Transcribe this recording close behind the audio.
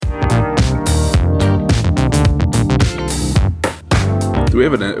Do we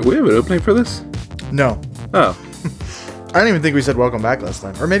have an opening for this? No. Oh, I don't even think we said welcome back last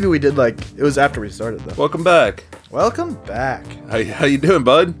time. Or maybe we did, like, it was after we started, though. welcome back. Welcome back. How you doing,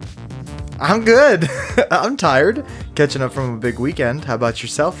 bud? I'm good. I'm tired. Catching up from a big weekend. How about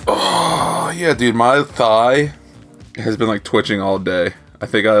yourself? Oh yeah, dude, my thigh has been like twitching all day. I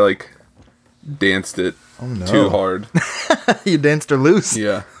think I like danced it too hard. You danced her loose.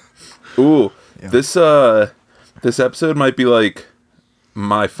 Yeah. Ooh, Yeah. this episode might be like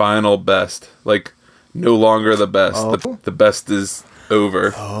my final best. Like no longer the best. Oh. The best is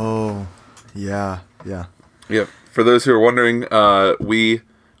over. Oh, yeah. Yeah. Yep. For those who are wondering, we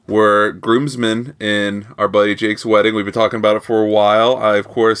were groomsmen in our buddy Jake's wedding. We've been talking about it for a while. I, of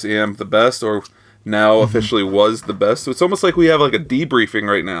course, am the best, or now officially was the best. So it's almost like we have like a debriefing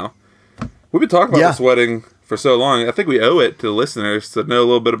right now. We've been talking about this wedding for so long. I think we owe it to the listeners to know a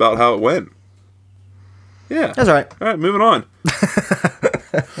little bit about how it went. Yeah. That's all right. All right, moving on.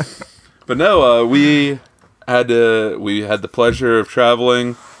 But no, we had the pleasure of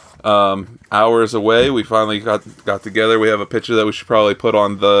traveling hours away. We finally got together. We have a picture that we should probably put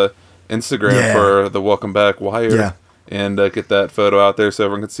on the Instagram for the Welcome Back Wire, and get that photo out there so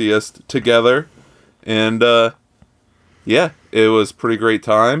everyone can see us together. And yeah, it was a pretty great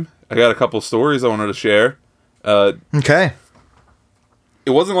time. I got a couple stories I wanted to share. Okay. It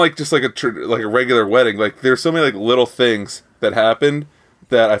wasn't like just like a regular wedding. Like there's so many like little things that happened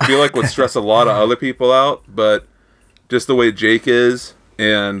that I feel like would stress a lot of other people out. But just the way Jake is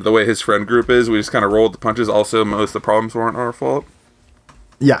and the way his friend group is, we just kind of rolled the punches. Also, most of the problems weren't our fault.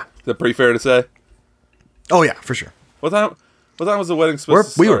 Yeah. Is that pretty fair to say? Oh, yeah, for sure. What time was the wedding supposed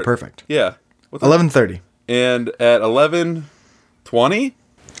to start? We were perfect. Yeah. 11:30. And at 11:20,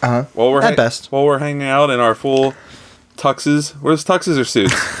 At best. while we're hanging out in our full tuxes, where's tuxes or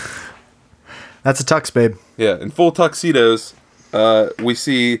suits? That's a tux, babe. Yeah, in full tuxedos, we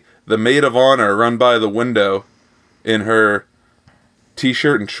see the maid of honor run by the window in her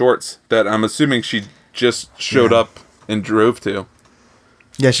t-shirt and shorts that I'm assuming she just showed up and drove to.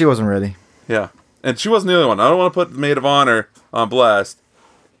 Yeah, she wasn't ready. Yeah. And she wasn't the only one. I don't want to put the maid of honor on blast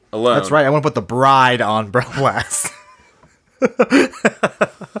alone. That's right. I want to put the bride on blast.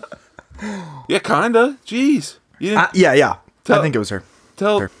 Yeah, kinda. Jeez. You didn't Yeah. I think it was her.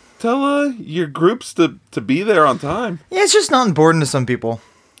 tell your groups to be there on time. Yeah, it's just not important to some people.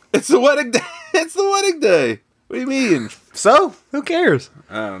 It's the wedding day. It's the wedding day. What do you mean? So, who cares?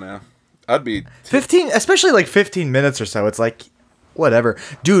 I don't know. I'd be 15, especially like 15 minutes or so. It's like, whatever.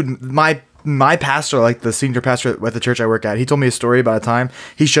 Dude, my pastor, like the senior pastor at the church I work at, he told me a story about a time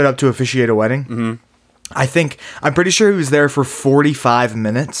he showed up to officiate a wedding. Mm-hmm. I'm pretty sure he was there for 45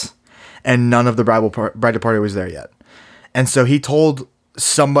 minutes and none of the bridal party was there yet. And so he told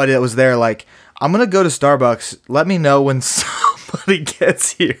somebody that was there, like, I'm going to go to Starbucks. Let me know when somebody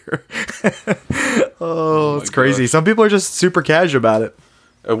gets here. Oh, it's crazy. gosh. Some people are just super casual about it.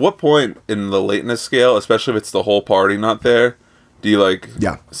 At what point in the lateness scale, especially if it's the whole party not there, do you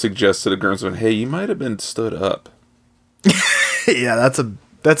suggest to the groomsmen, hey, you might have been stood up? Yeah, that's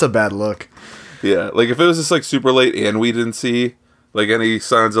a bad look. Yeah, like if it was just like super late and we didn't see like any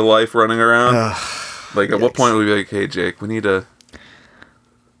signs of life running around, like at what point would we be like, hey, Jake, we need to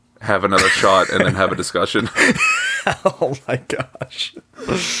have another shot and then have a discussion? Oh my gosh.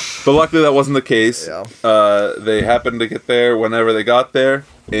 But luckily that wasn't the case. Yeah. They happened to get there whenever they got there,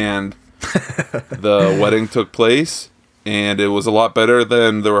 and the wedding took place, and it was a lot better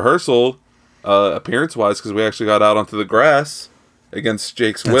than the rehearsal, appearance-wise, because we actually got out onto the grass against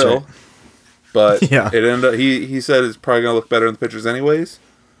Jake's will. Right. But Yeah. it ended up, he said it's probably going to look better in the pictures anyways.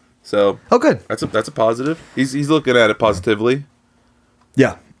 So Oh, good. that's a positive. He's looking at it positively.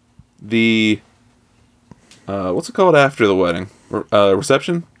 Yeah. The what's it called after the wedding?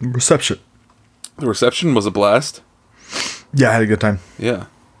 Reception? Reception. The reception was a blast. Yeah, I had a good time. Yeah.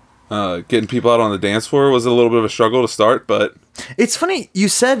 Getting people out on the dance floor was a little bit of a struggle to start, but It's funny, you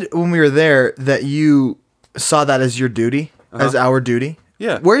said when we were there that you saw that as your duty, as our duty.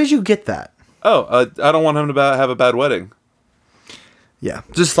 Yeah. Where did you get that? oh, I don't want him to have a bad wedding. Yeah.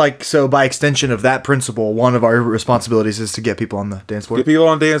 Just like, so by extension of that principle, one of our responsibilities is to get people on the dance floor. Get people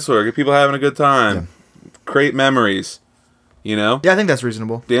on the dance floor, get people having a good time, create memories, you know? Yeah, I think that's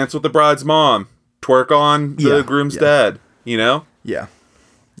reasonable. Dance with the bride's mom, twerk on the groom's dad, you know? Yeah.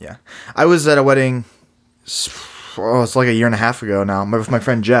 Yeah. I was at a wedding, it's like a year and a half ago now, with my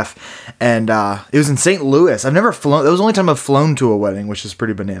friend Jeff, and it was in St. Louis. I've never flown. That was the only time I've flown to a wedding, which is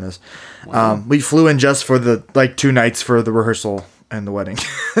pretty bananas. Wow. We flew in just for the 2 nights for the rehearsal and the wedding.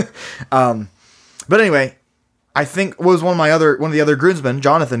 But anyway, I think was one of the other groomsmen,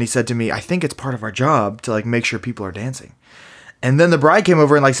 Jonathan, he said to me, I think it's part of our job to like make sure people are dancing. And then the bride came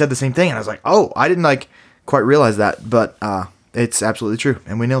over and like said the same thing, and I was like, oh, I didn't like quite realize that, but it's absolutely true,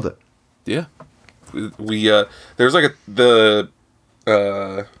 and we nailed it. Yeah, we there's like what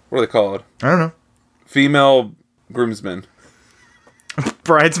are they called? I don't know. Female groomsmen.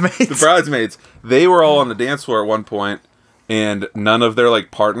 Bridesmaids. The bridesmaids. They were all on the dance floor at one point, and none of their like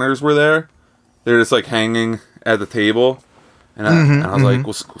partners were there. They're just like hanging at the table. And I was like,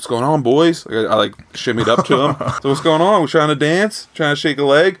 what's going on, boys? I like shimmied up to them. So what's going on? We trying to dance? Trying to shake a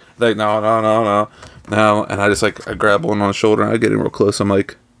leg? They're like, no. And I just like, I grab one on the shoulder and I get in real close. I'm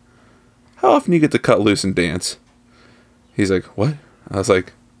like, how often do you get to cut loose and dance? He's like, what? I was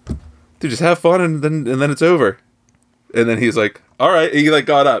like, dude, just have fun and then it's over. And then he's like, all right. And he like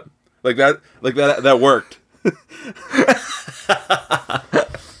got up. That worked.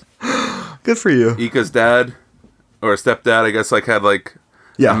 Good for you. Ika's dad or stepdad, I guess, like had like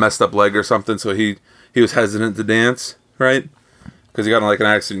a messed up leg or something, so he was hesitant to dance, right? Because he got in like an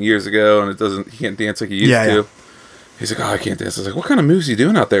accident years ago, and he can't dance like he used to. Yeah. He's like, oh, I can't dance. I was like, what kind of moves are you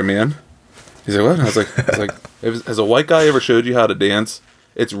doing out there, man? He's like, what? And I was like, has a white guy ever showed you how to dance?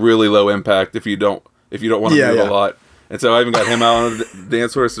 It's really low impact if you don't want to move a lot. And so I even got him out on the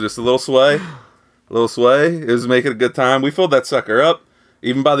dance floor, so just a little sway. It was making a good time. We filled that sucker up.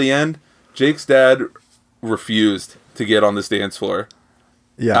 Even by the end, Jake's dad refused to get on this dance floor.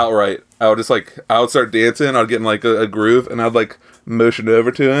 Yeah. Outright. I would start dancing, I'd get in like a groove, and I'd like motion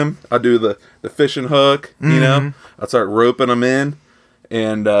over to him. I'd do the fishing hook, you know? I'd start roping him in,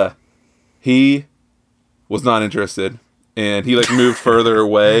 and he was not interested. And he like moved further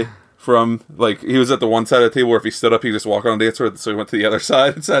away from, like, he was at the one side of the table where if he stood up, he just walk on the dance floor, so he went to the other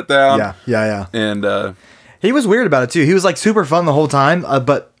side and sat down. Yeah. And he was weird about it too. He was like super fun the whole time,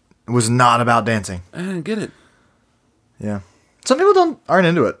 but it was not about dancing. I didn't get it. Yeah. Some people aren't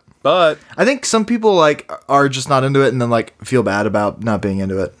into it. But I think some people like are just not into it and then like feel bad about not being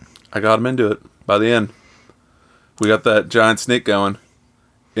into it. I got him into it by the end. We got that giant snake going,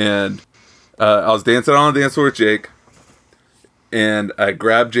 and I was dancing on the dance floor with Jake, and I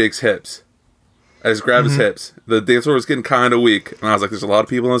grabbed Jake's hips. I just grabbed his hips. The dance floor was getting kind of weak, and I was like, there's a lot of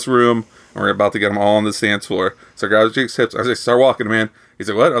people in this room, and we're about to get them all on this dance floor. So I grabbed Jake's hips. I was like, start walking, man. He's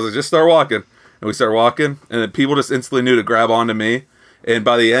like, what? I was like, just start walking. And we start walking, and then people just instantly knew to grab onto me. And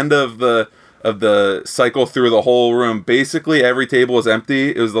by the end of the cycle through the whole room, basically every table was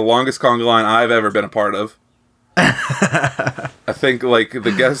empty. It was the longest conga line I've ever been a part of. I think like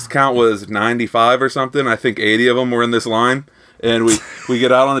the guest count was 95 or something. I think 80 of them were in this line. And we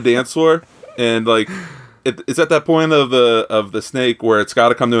get out on the dance floor, and like it's at that point of the snake where it's got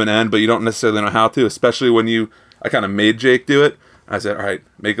to come to an end, but you don't necessarily know how to, especially when I kind of made Jake do it. I said, all right,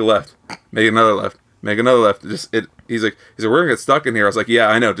 make a left, make another left, make another left. He's like, we're gonna get stuck in here. I was like, yeah,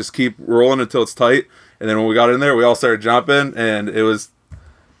 I know. Just keep rolling until it's tight. And then when we got in there, we all started jumping, and it was.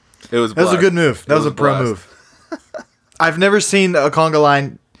 That was a good move. That was a pro move. I've never seen a conga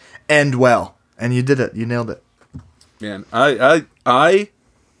line end well, and you did it. You nailed it. Man, I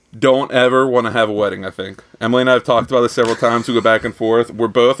don't ever want to have a wedding. I think Emily and I have talked about this several times. We go back and forth. We're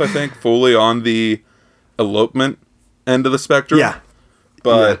both, I think, fully on the elopement end of the spectrum. Yeah.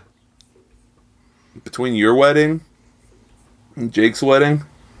 But between your wedding and Jake's wedding,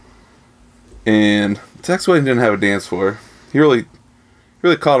 and Tech's wedding didn't have a dance floor. He really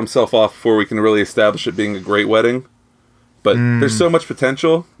caught himself off before we can really establish it being a great wedding. But there's so much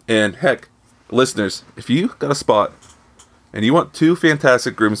potential, and heck, listeners, if you got a spot and you want two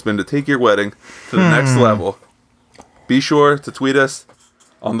fantastic groomsmen to take your wedding to the next level, be sure to tweet us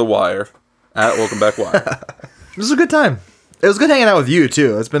on the wire at Welcome Back Wire. This was a good time. It was good hanging out with you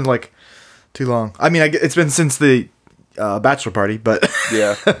too. It's been like too long. I mean, it's been since the bachelor party, but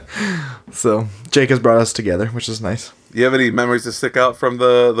yeah. So Jake has brought us together, which is nice. You have any memories that stick out from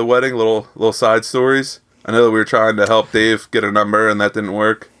the wedding? Little side stories. I know that we were trying to help Dave get a number, and that didn't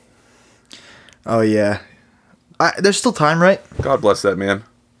work. Oh yeah, there's still time, right? God bless that man.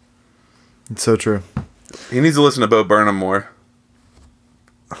 It's so true. He needs to listen to Bo Burnham more,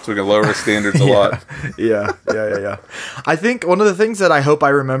 so we can lower his standards a lot. Yeah. I think one of the things that I hope I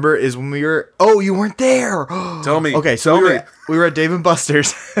remember is when we were. Oh, you weren't there. Tell me. Okay, so we were at Dave and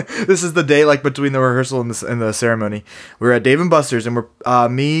Buster's. This is the day like between the rehearsal and the ceremony. We were at Dave and Buster's, and we're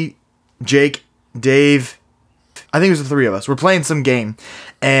me, Jake, Dave. I think it was the three of us. We're playing some game,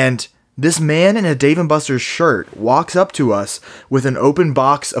 and this man in a Dave & Buster's shirt walks up to us with an open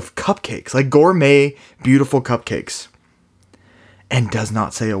box of cupcakes, like gourmet, beautiful cupcakes, and does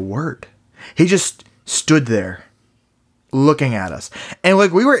not say a word. He just stood there looking at us. And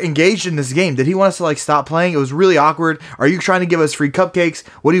like we were engaged in this game. Did he want us to like stop playing? It was really awkward. Are you trying to give us free cupcakes?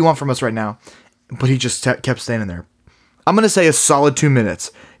 What do you want from us right now? But he just kept standing there. I'm going to say a solid 2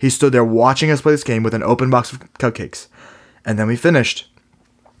 minutes. He stood there watching us play this game with an open box of cupcakes. And then we finished.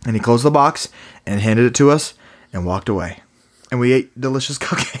 And he closed the box and handed it to us and walked away. And we ate delicious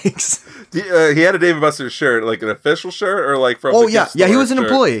cupcakes. He had a Dave & Buster's shirt, like an official shirt, or like from. Oh yeah, he was an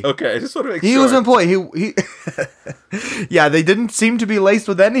employee. Okay, I just want to make sure He was an employee. He yeah, they didn't seem to be laced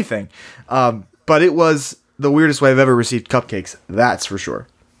with anything, but it was the weirdest way I've ever received cupcakes. That's for sure.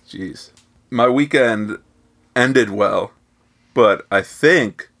 Jeez, my weekend ended well, but I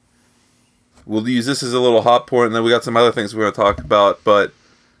think we'll use this as a little hot point, and then we got some other things we're going to talk about. But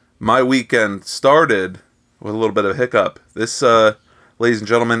my weekend started with a little bit of a hiccup. This, ladies and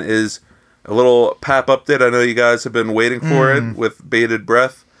gentlemen, is a little PAP update. I know you guys have been waiting for it with bated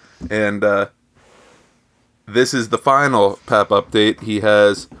breath. And this is the final PAP update. He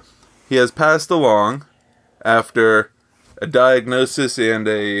has passed along after a diagnosis and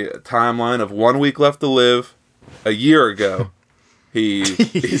a timeline of 1 week left to live a year ago. He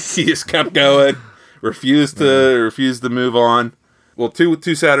just kept going, refused to move on. Well,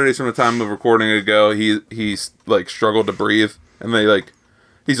 two Saturdays from the time of recording ago, he's like struggled to breathe, and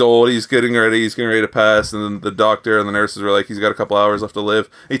he's old, he's getting ready to pass, and then the doctor and the nurses were like, he's got a couple hours left to live.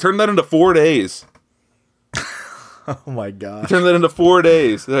 He turned that into 4 days. Oh my god! He turned that into 4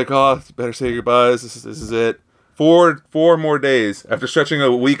 days. They're like, oh, better say your goodbyes. This is it. Four more days. After stretching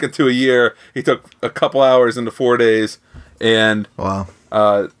a week into a year, he took a couple hours into 4 days, and wow.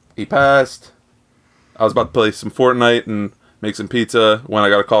 He passed. I was about to play some Fortnite and make some pizza when I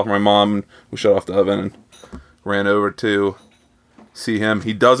got a call from my mom, and we shut off the oven and ran over to see him.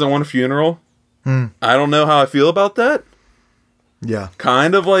 He doesn't want a funeral. I don't know how I feel about that. Yeah.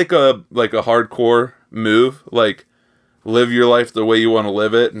 Kind of like a hardcore move, like live your life the way you want to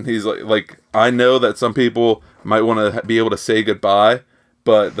live it. And he's like I know that some people might want to be able to say goodbye,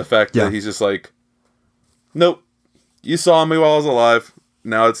 but the fact that he's just like, nope, you saw me while I was alive.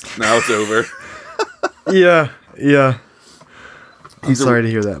 Now it's over. Yeah. I'm sorry to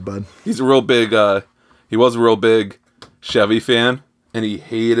hear that, bud. He's a real big, he was a real big Chevy fan, and he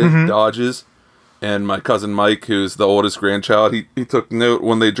hated Dodges. And my cousin Mike, who's the oldest grandchild, he took note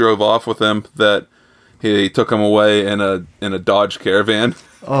when they drove off with him that he took him away in a Dodge Caravan.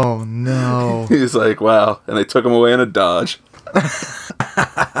 Oh no! He's like, wow, and they took him away in a Dodge.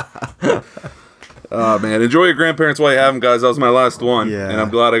 Oh man, enjoy your grandparents while you have them, guys. That was my last one, and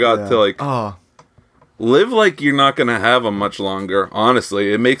I'm glad I got to live like you're not going to have them much longer.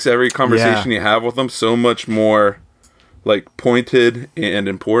 Honestly, it makes every conversation you have with them so much more like pointed and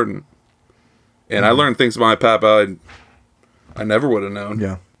important. And I learned things about my papa I never would have known.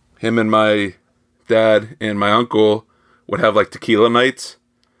 Yeah. Him and my dad and my uncle would have like tequila nights.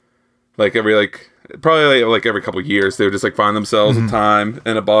 Like every couple of years, they would just like find themselves a time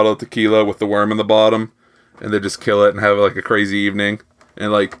and a bottle of tequila with the worm in the bottom, and they'd just kill it and have like a crazy evening.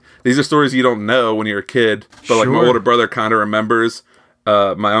 And like these are stories you don't know when you're a kid, but like my older brother kind of remembers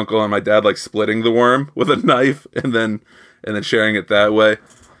my uncle and my dad like splitting the worm with a knife and then sharing it that way.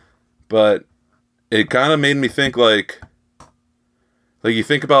 But it kind of made me think like you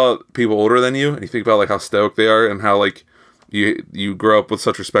think about people older than you, and you think about like how stoic they are and how like you grow up with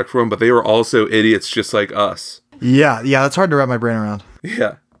such respect for them, but they were also idiots just like us. Yeah, that's hard to wrap my brain around.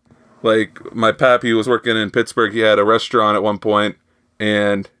 Yeah. Like my pappy was working in Pittsburgh. He had a restaurant at one point,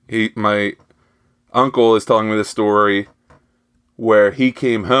 and my uncle is telling me this story where he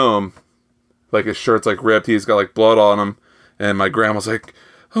came home, like his shirt's like ripped, he's got like blood on him, and my grandma's like,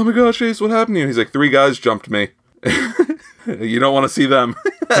 oh my gosh, Ace, what happened to you? He's like, 3 guys jumped me. You don't want to see them.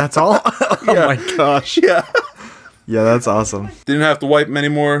 That's all? Oh my gosh. Yeah. Yeah, that's awesome. Didn't have to wipe him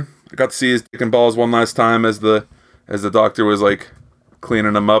anymore. I got to see his dick and balls one last time as the doctor was like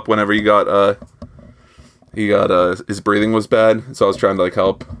cleaning him up whenever he got his breathing was bad, so I was trying to like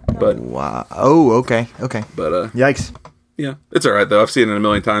help. But wow. Oh, okay. But yikes. Yeah, it's all right though. I've seen it a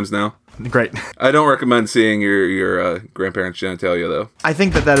million times now. Great. I don't recommend seeing your grandparents' genitalia though. I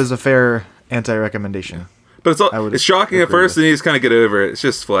think that is a fair anti-recommendation. But it's shocking at first, and you just kind of get over it. It's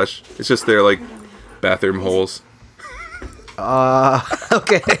just flesh. It's just their like bathroom holes.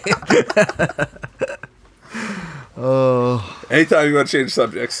 Okay. Oh. Anytime you want to change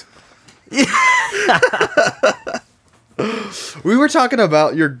subjects. We were talking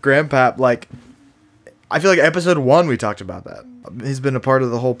about your grandpap, like, I feel like episode 1 we talked about that. He's been a part of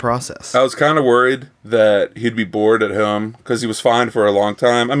the whole process. I was kind of worried that he'd be bored at home, because he was fine for a long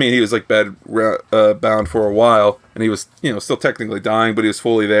time. I mean, he was like bed bound for a while, and he was, still technically dying, but he was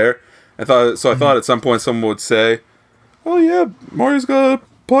fully there. I thought at some point someone would say, oh yeah, Mario's got a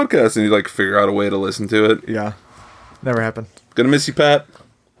podcast, and he'd like figure out a way to listen to it. Yeah. Never happened. Gonna miss you, Pat.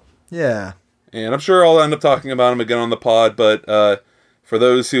 Yeah. And I'm sure I'll end up talking about him again on the pod, but for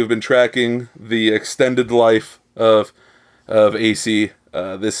those who have been tracking the extended life of AC,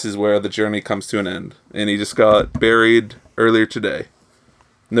 this is where the journey comes to an end. And he just got buried earlier today.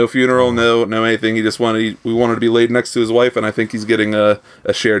 No funeral, no anything. We wanted to be laid next to his wife, and I think he's getting a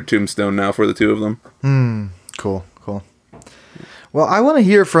shared tombstone now for the two of them. Cool. Well, I want to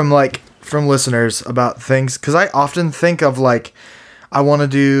hear from listeners about things, because I often think of I want to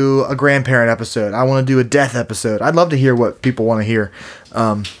do a grandparent episode. I want to do a death episode. I'd love to hear what people want to hear,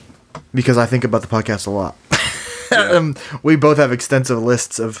 because I think about the podcast a lot. Yeah. We both have extensive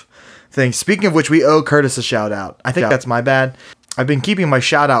lists of things. Speaking of which, we owe Curtis a shout out. I think that's my bad. I've been keeping my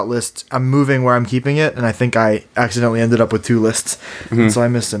shout out list. I'm moving where I'm keeping it, and I think I accidentally ended up with 2 lists. And so I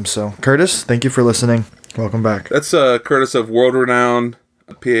missed him. So Curtis, thank you for listening. Welcome back. That's Curtis of world-renowned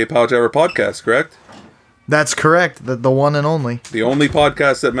PA Pouch Hour podcast, correct? That's correct. The one and only. The only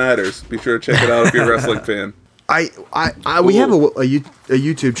podcast that matters. Be sure to check it out if you're a wrestling fan. We have a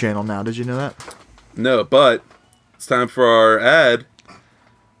YouTube channel now. Did you know that? No, but it's time for our ad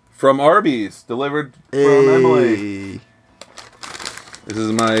from Arby's, delivered from Emily. This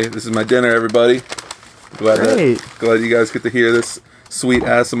is my dinner, everybody. Glad you guys get to hear this sweet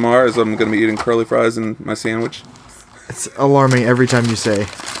ASMR as I'm going to be eating curly fries and my sandwich. It's alarming every time you say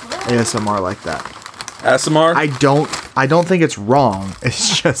ASMR like that. ASMR? I don't think it's wrong.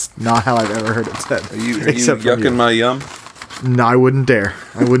 It's just not how I've ever heard it said. Are you yucking my yum? No, I wouldn't dare.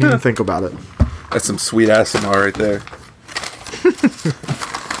 I wouldn't even think about it. That's some sweet ASMR right there.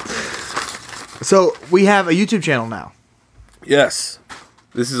 So we have a YouTube channel now. Yes.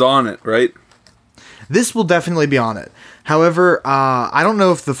 This is on it, right? This will definitely be on it. However, I don't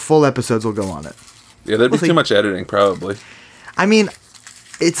know if the full episodes will go on it. Yeah, that'd be too much editing, probably. I mean,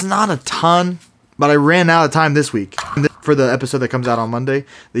 it's not a ton, but I ran out of time this week for the episode that comes out on Monday,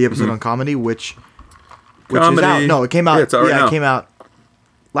 the episode on comedy, which is out. No, it came out. Yeah, it came out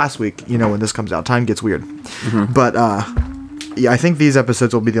last week. You know, when this comes out, time gets weird. But I think these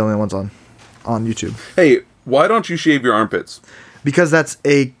episodes will be the only ones on YouTube. Hey, why don't you shave your armpits? Because that's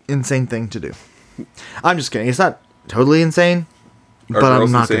a insane thing to do. I'm just kidding. It's not totally insane, but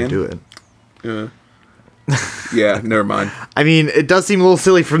I'm not going to do it. Yeah. Yeah, never mind. I mean, it does seem a little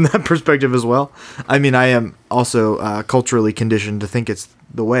silly from that perspective as well. I mean, I am also culturally conditioned to think it's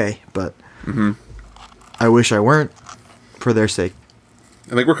the way, but I wish I weren't, for their sake.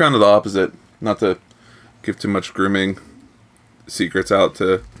 I think we're kind of the opposite. Not to give too much grooming secrets out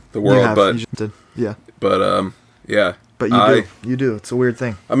to the world, yeah. But yeah. But you do. It's a weird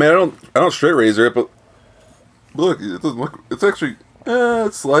thing. I mean, I don't straight razor it, but look, it doesn't look. It's actually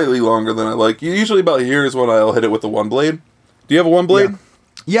it's slightly longer than I like. Usually about here is when I'll hit it with the one blade. Do you have a one blade?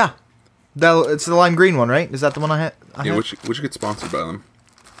 Yeah. It's the lime green one, right? Is that the one I had? Yeah, we should get sponsored by them.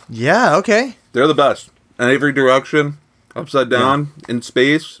 Yeah. Okay. They're the best. In every direction, upside down, in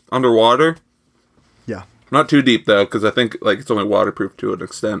space, underwater. Yeah. Not too deep though, because I think it's only waterproof to an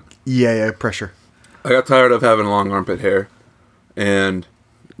extent. Yeah. Pressure. I got tired of having long armpit hair and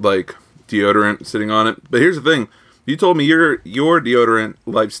deodorant sitting on it. But here's the thing. You told me your deodorant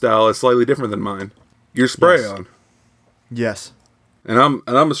lifestyle is slightly different than mine. You're spray on. Yes. And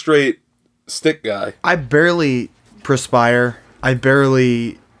I'm a straight stick guy. I barely perspire. I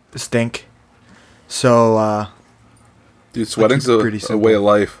barely stink. So dude, sweating's a way of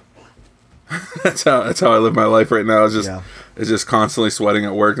life. That's how I live my life right now. It's just constantly sweating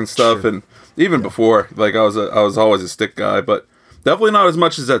at work and stuff. Sure. And even before, I was always a stick guy, but definitely not as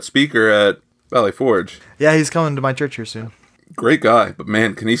much as that speaker at Valley Forge. Yeah, he's coming to my church here soon. Great guy, but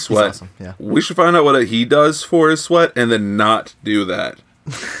man, can he sweat? He's awesome. Yeah. We should find out what he does for his sweat and then not do that.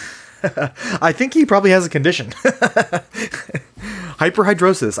 I think he probably has a condition.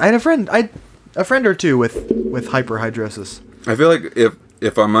 Hyperhidrosis. I had a friend or two with hyperhidrosis. I feel like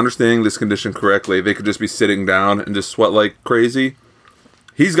if I'm understanding this condition correctly, they could just be sitting down and just sweat like crazy.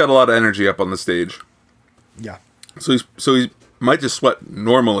 He's got a lot of energy up on the stage. Yeah. So he might just sweat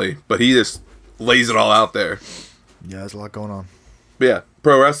normally, but he just lays it all out there. Yeah, there's a lot going on. But yeah,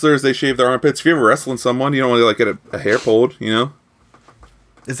 pro wrestlers, they shave their armpits. If you're ever wrestling someone, you don't want to get a hair pulled, you know?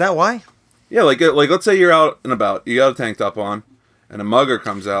 Is that why? Yeah, like let's say you're out and about, you got a tank top on, and a mugger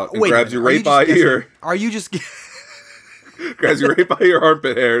comes out and grabs you right by ear. Are you just grabs you right by your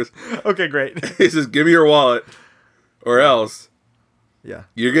armpit hairs. Okay, great. He says, "Give me your wallet, or else." Yeah.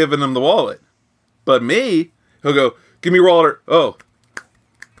 You're giving him the wallet. But me, he'll go, "Give me your wallet." Oh.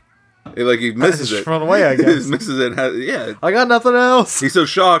 He misses it. Run away, I guess. He misses it. Yeah. I got nothing else. He's so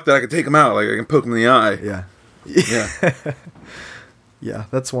shocked that I can take him out. I can poke him in the eye. Yeah. Yeah. Yeah,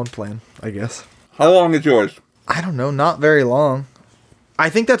 that's one plan, I guess. How long is yours? I don't know. Not very long. I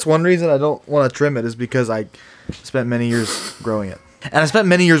think that's one reason I don't want to trim it is because I spent many years growing it. And I spent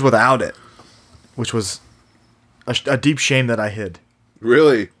many years without it, which was a deep shame that I hid.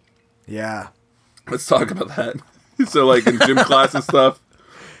 Really? Yeah. Let's talk about that. So, like, in gym class and stuff,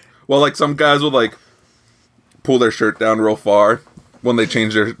 well, like, some guys would, like, pull their shirt down real far when they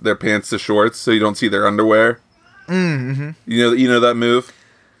change their pants to shorts so you don't see their underwear. Mm-hmm. You know that move?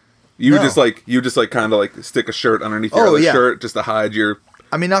 You No. just kind of, like, stick a shirt underneath your other shirt just to hide your...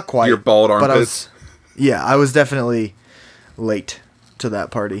 I mean, not quite. Your bald but armpits. I was definitely late to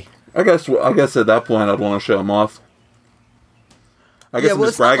that party. I guess at that point I'd want to show them off. I guess I'm just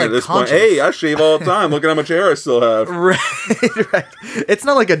it's not, bragging like, at this conscious. point. Hey, I shave all the time. Look at how much hair I still have. Right. It's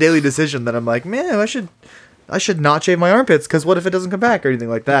not like a daily decision that I'm like, man, I should not shave my armpits because what if it doesn't come back or anything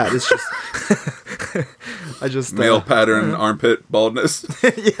like that? It's just, I just Male pattern armpit baldness.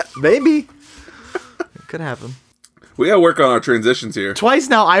 yeah, maybe it could happen. We gotta work on our transitions here. Twice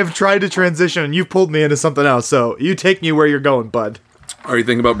now I've tried to transition and you pulled me into something else. So you take me where you're going, bud. Are you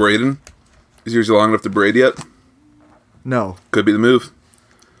thinking about braiding? Is yours long enough to braid yet? No, Could be the move.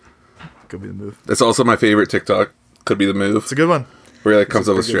 could be the move. That's also my favorite TikTok. Could be the move. It's a good one. Where he like comes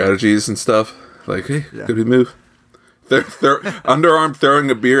up with pretty good strategies and stuff. Like, hey, Yeah. could be the move. Underarm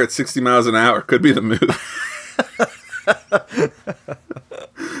throwing a beer at 60 miles an hour. Could be the move.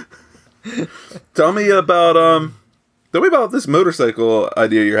 Tell me about this motorcycle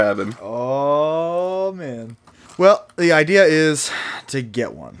idea you're having. Oh man. Well, the idea is to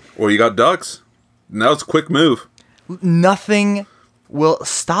get one. Or you got ducks. Now it's a quick move. Nothing will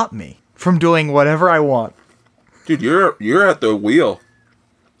stop me from doing whatever I want. Dude, you're at the wheel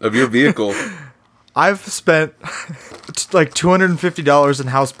of your vehicle. I've spent like $250 in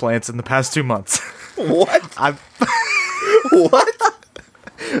houseplants in the past 2 months. What? I've What?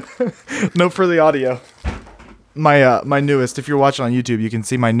 no for the audio. My newest. If you're watching on YouTube, you can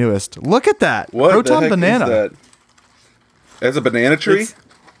see my newest. Look at that. What the Croton heck banana. is that? That's a banana tree?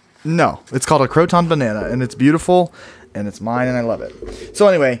 No, it's called a Croton banana, and it's beautiful, and it's mine, and I love it. So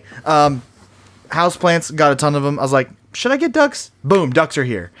anyway, houseplants, got a ton of them. I was like, should I get ducks? Boom, ducks are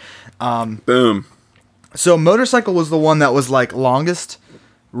here. Boom. So motorcycle was the one that was like longest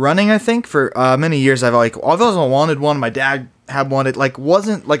running, I think, for many years. I've always wanted one. My dad had one. It like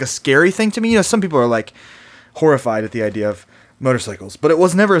wasn't like a scary thing to me. You know, some people are like horrified at the idea of motorcycles, but it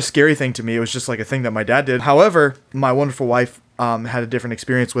was never a scary thing to me. It was just like a thing that my dad did. However, my wonderful wife had a different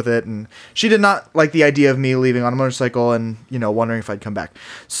experience with it, and she did not like the idea of me leaving on a motorcycle and, you know, wondering if I'd come back.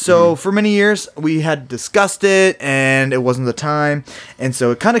 So for many years we had discussed it, and it wasn't the time. And so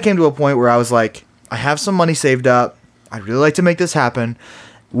it kind of came to a point where I was like, I have some money saved up. I'd really like to make this happen.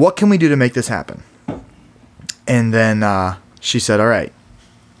 What can we do to make this happen? And then she said, all right,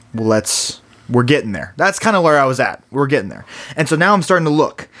 well, we're getting there. That's kind of where I was at. We're getting there. And so now I'm starting to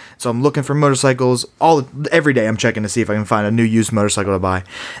look. So I'm looking for motorcycles every day. I'm checking to see if I can find a new used motorcycle to buy.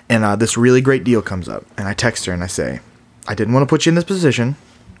 And this really great deal comes up. And I text her and I say, I didn't want to put you in this position,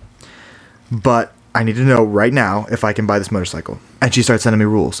 but I need to know right now if I can buy this motorcycle. And she started sending me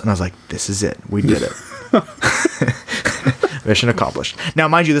rules. And I was like, this is it. We did it. Mission accomplished. Now,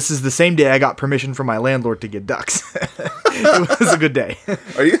 mind you, this is the same day I got permission from my landlord to get ducks. It was a good day.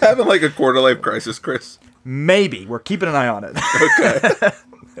 Are you having like a quarter life crisis, Chris? Maybe. We're keeping an eye on it. Okay.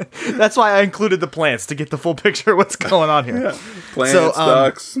 That's why I included the plants to get the full picture of what's going on here. Yeah. Plants,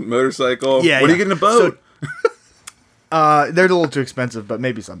 ducks, motorcycle. Yeah, What are you getting a boat? So, they're a little too expensive, but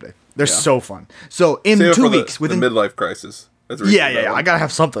maybe someday. They're so fun. So in Save it 2 for weeks, the within midlife crisis. That's yeah. I gotta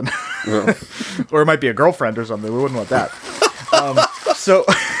have something, Well, or it might be a girlfriend or something. We wouldn't want that.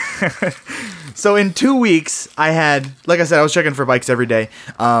 So in 2 weeks, I had, like I said, I was checking for bikes every day.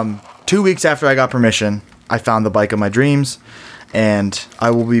 2 weeks after I got permission, I found the bike of my dreams, and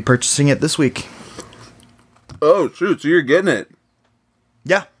I will be purchasing it this week. oh shoot! So you're getting it?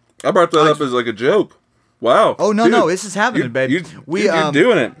 Yeah. I brought that up as like a joke. Wow. Oh no, Dude, no, this is happening, babe. You're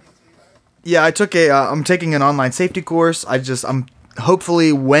doing it. Yeah, I took I'm taking an online safety course. I'm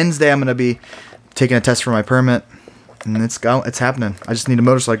hopefully Wednesday I'm gonna be taking a test for my permit, and it's happening. I just need a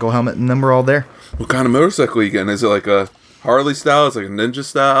motorcycle helmet, and then we're all there. What kind of motorcycle are you getting? Is it like a Harley style? Is it like a Ninja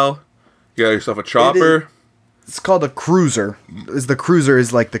style? You got yourself a chopper? It's called a cruiser. The cruiser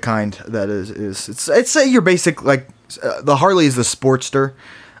is like the kind that is it's your basic like the Harley is the Sportster.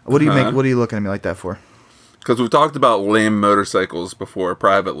 What do you make? What are you looking at me like that for? Because we've talked about lame motorcycles before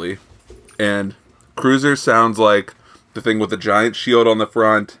privately, and cruiser sounds like the thing with the giant shield on the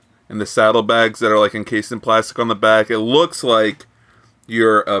front and the saddlebags that are like encased in plastic on the back. It looks like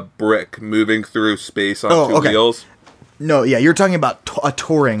you're a brick moving through space on two wheels. No, yeah, you're talking about a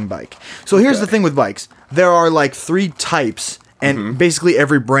touring bike. So here's the thing with bikes. There are like 3 types, And basically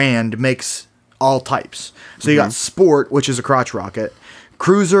every brand makes all types. So you got Sport, which is a crotch rocket.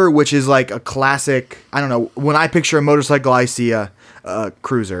 Cruiser, which is like a classic. I don't know. When I picture a motorcycle, I see a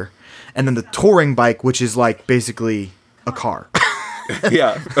Cruiser. And then the touring bike, which is like basically a car.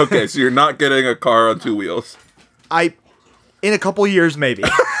 Yeah. Okay, so you're not getting a car on two wheels. In a couple years, maybe.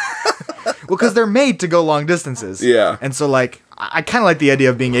 Well, because they're made to go long distances. Yeah. And so, like, I kind of like the idea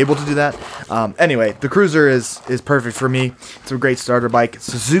of being able to do that. Anyway, the Cruiser is perfect for me. It's a great starter bike.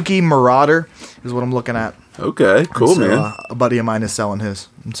 Suzuki Marauder is what I'm looking at. Okay, cool, So, man. a buddy of mine is selling his.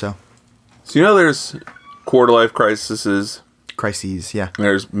 And so, So there's quarter-life crises. crises, yeah.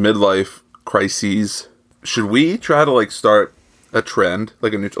 There's midlife crises. Should we try to like start a trend,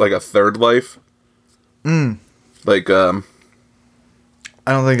 like a third life? Like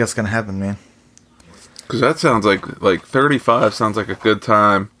I don't think that's going to happen, man. because that sounds like 35 sounds like a good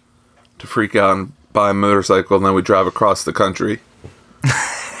time to freak out and buy a motorcycle, and then we drive across the country.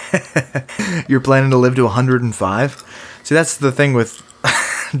 You're planning to live to 105? See, that's the thing with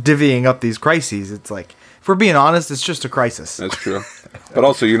divvying up these crises. It's like, if we're being honest, it's just a crisis. That's true. But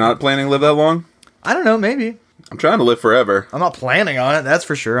also, you're not planning to live that long? I don't know, maybe. I'm trying to live forever. I'm not planning on it, that's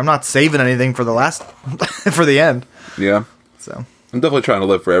for sure. I'm not saving anything for the for the end. Yeah. So, I'm definitely trying to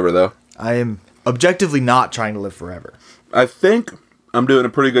live forever, though. I am objectively not trying to live forever. I think I'm doing a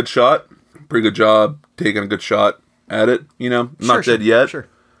pretty good shot. Pretty good job taking a good shot at it, you know? I'm not dead yet. Sure.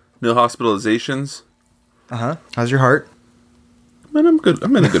 No hospitalizations. Uh-huh. How's your heart? Man, I'm good.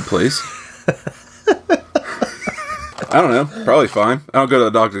 I'm in a good place. I don't know. Probably fine. I don't go to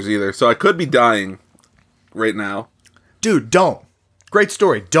the doctors either. So I could be dying right now. Dude, don't. Great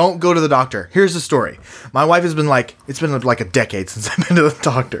story. Don't go to the doctor. Here's the story. My wife has been like, it's been like a decade since I've been to the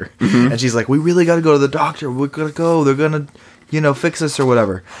doctor. And she's like, we really got to go to the doctor. We got to go. They're going to, fix us or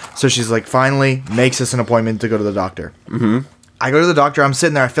whatever. So she's like, finally makes us an appointment to go to the doctor. I go to the doctor. I'm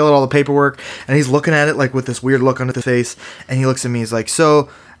sitting there. I fill out all the paperwork. And he's looking at it like with this weird look on his face. And he looks at me. He's like, so,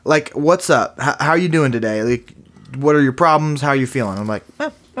 like, what's up? How are you doing today? Like, what are your problems? How are you feeling? I'm like,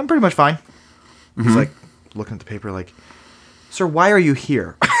 I'm pretty much fine. He's like, looking at the paper like, sir, why are you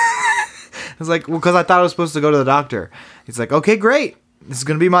here? I was like, well, because I thought I was supposed to go to the doctor. He's like, okay, great. This is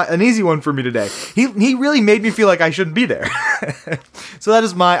going to be an easy one for me today. He really made me feel like I shouldn't be there. So that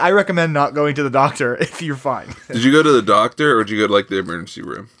is I recommend not going to the doctor if you're fine. Did you go to the doctor or did you go to like the emergency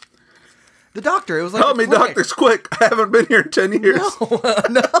room? The doctor, it was like Help me, doctors, quick. I haven't been here in 10 years.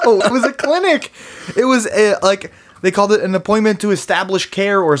 No, it was a clinic. It was like, they called it an appointment to establish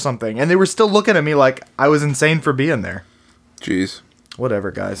care or something. And they were still looking at me like I was insane for being there. Jeez. Whatever,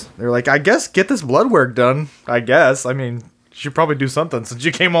 guys. They're like, I guess get this blood work done. I guess. I mean, you should probably do something since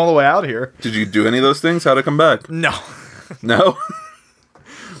you came all the way out here. Did you do any of those things? How'd it come back? No. No?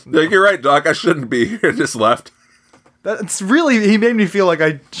 Like, you're right, doc. I shouldn't be here. Just left. That's really, he made me feel like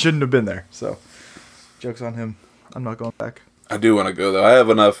I shouldn't have been there. So, joke's on him. I'm not going back. I do want to go, though. I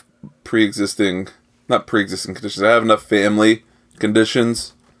have enough not pre-existing conditions. I have enough family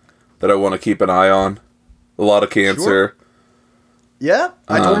conditions that I want to keep an eye on. A lot of cancer. Sure. Yeah,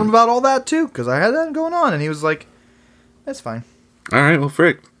 I told him about all that too, because I had that going on, and he was like, that's fine. All right, well,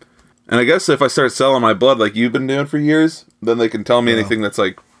 frick. And I guess if I start selling my blood like you've been doing for years, then they can tell me anything that's,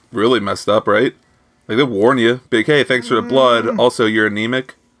 like, really messed up, right? Like, they'll warn you. Big, hey, thanks for the blood. Also, you're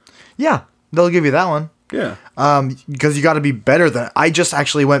anemic. Yeah, they'll give you that one. Yeah. Because you got to be better than... I just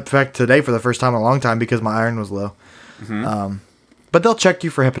actually went back today for the first time in a long time because my iron was low. But they'll check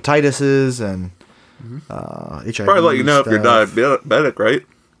you for hepatitis and HIV. Probably let you know stuff. if you're diabetic, right?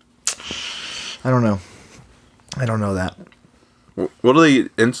 I don't know. I don't know that. What are the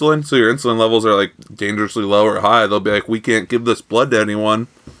insulin? So your insulin levels are like dangerously low or high. They'll be like, we can't give this blood to anyone.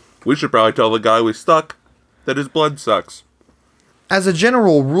 We should probably tell the guy we stuck that his blood sucks. As a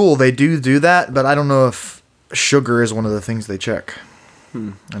general rule, they do that, but I don't know if sugar is one of the things they check.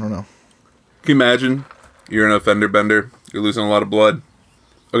 I don't know. Can you imagine? You're in a fender bender. You're losing a lot of blood.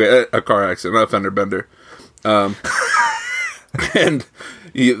 Okay, a car accident, not a fender bender. And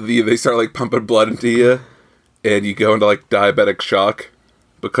they start like pumping blood into you, and you go into like diabetic shock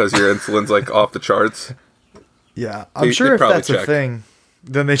because your insulin's like off the charts. Yeah, I'm sure if that's a thing,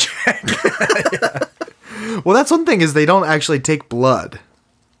 then they check. Yeah. Well, that's one thing is they don't actually take blood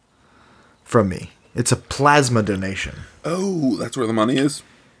from me. It's a plasma donation. Oh, that's where the money is?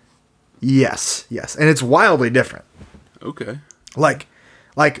 Yes. And it's wildly different. Okay. Like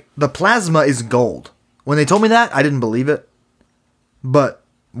the plasma is gold. When they told me that, I didn't believe it. But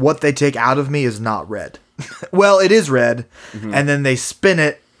what they take out of me is not red. Well, it is red, and then they spin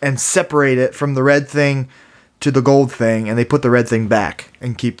it and separate it from the red thing to the gold thing, and they put the red thing back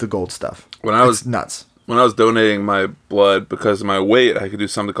and keep the gold stuff. It's nuts. when I was donating my blood because of my weight, I could do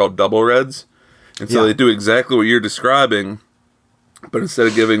something called double reds. And so they do exactly what you're describing, but instead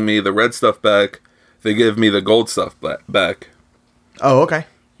of giving me the red stuff back, they give me the gold stuff back. Oh, okay.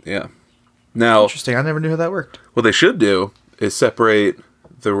 Yeah. Now, Interesting. I never knew how that worked. what they should do is separate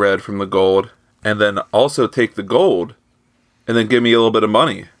the red from the gold, and then also take the gold, and then give me a little bit of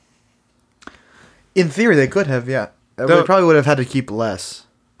money. In theory, they could have, yeah. They No. probably would have had to keep less.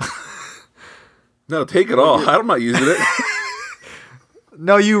 No, take it all. I'm not using it.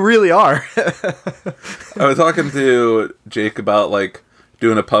 No, you really are. I was talking to Jake about, like,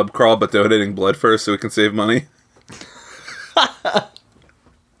 doing a pub crawl, but donating blood first so we can save money.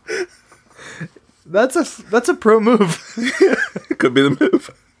 That's a pro move. Could be the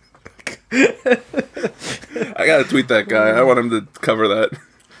move. I gotta tweet that guy. I want him to cover that.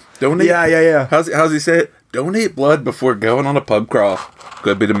 Donate. Yeah. How's he say it? Donate blood before going on a pub crawl.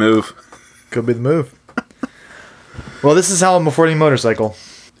 Could be the move. Could be the move. Well, this is how I'm affording a motorcycle.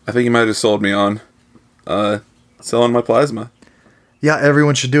 I think you might have sold me on selling my plasma. Yeah,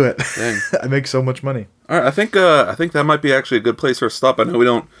 everyone should do it. Dang. I make so much money. All right, I think that might be actually a good place for a stop. I know we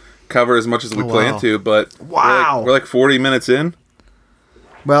don't cover as much as we plan to, but we're like 40 minutes in.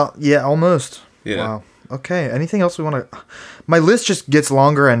 Well, yeah, almost. Yeah. Wow. Okay. Anything else we want to? My list just gets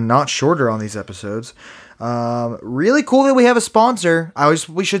longer and not shorter on these episodes. Really cool that we have a sponsor.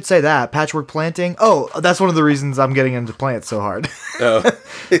 We should say that Patchwork Planting. Oh, that's one of the reasons I'm getting into plants so hard. Oh,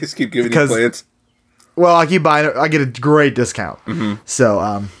 they just keep giving you plants. Well, I keep buying. I get a great discount. Mm-hmm.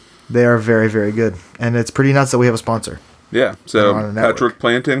 So they are very, very good, and it's pretty nuts that we have a sponsor. Yeah. So Patchwork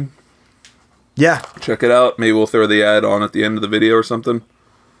Planting. Yeah. Check it out. Maybe we'll throw the ad on at the end of the video or something.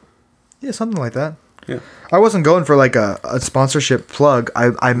 Yeah, something like that. Yeah. I wasn't going for like a sponsorship plug.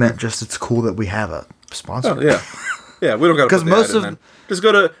 I meant just it's cool that we have a sponsor. Oh, yeah. Yeah, we don't got to put the ad in then. Just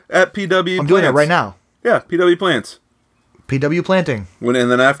go to @PW I'm doing it right now. Yeah, PW Plants. PW Planting. And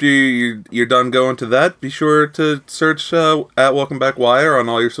then after you're done going to that, be sure to search at Welcome Back Wire on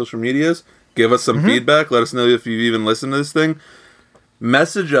all your social medias. Give us some feedback. Let us know if you've even listened to this thing.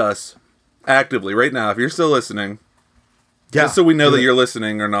 Message us actively right now if you're still listening. Yeah. Just so we know that you're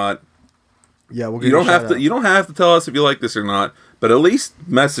listening or not. Yeah, we'll give You don't have to. You don't have to tell us if you like this or not, but at least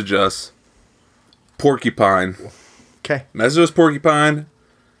message us. Porcupine. Okay. Message us Porcupine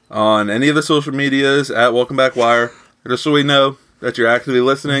on any of the social medias at Welcome Back Wire, just so we know that you're actively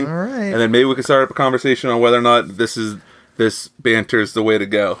listening. All right. And then maybe we can start up a conversation on whether or not this banter is the way to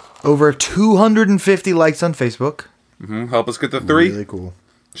go. Over 250 likes on Facebook. Help us get to 3. Really cool.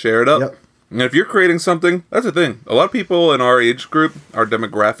 Share it up. Yep. And if you're creating something, that's the thing. A lot of people in our age group, our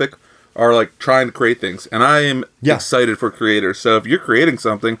demographic, are like trying to create things. And I am excited for creators. So if you're creating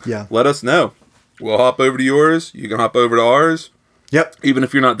something, let us know. We'll hop over to yours. You can hop over to ours. Yep. Even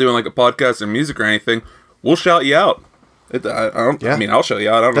if you're not doing like a podcast or music or anything, we'll shout you out. I mean, I'll shout you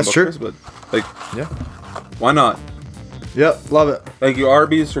out. I don't know about true. Chris, but like, why not? Yep. Love it. Thank you,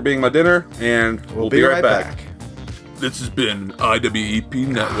 Arby's, for being my dinner, and we'll be right back. back. This has been IWEP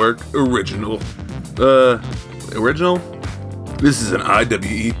Network Original. Original? This is an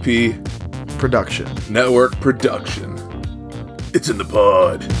IWEP Production. Network production. It's in the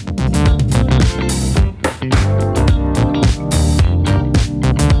pod.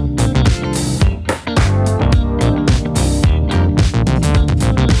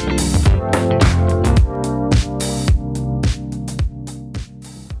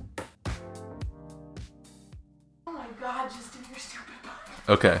 Oh my god, just do your stupid podcast.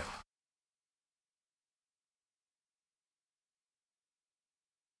 Okay.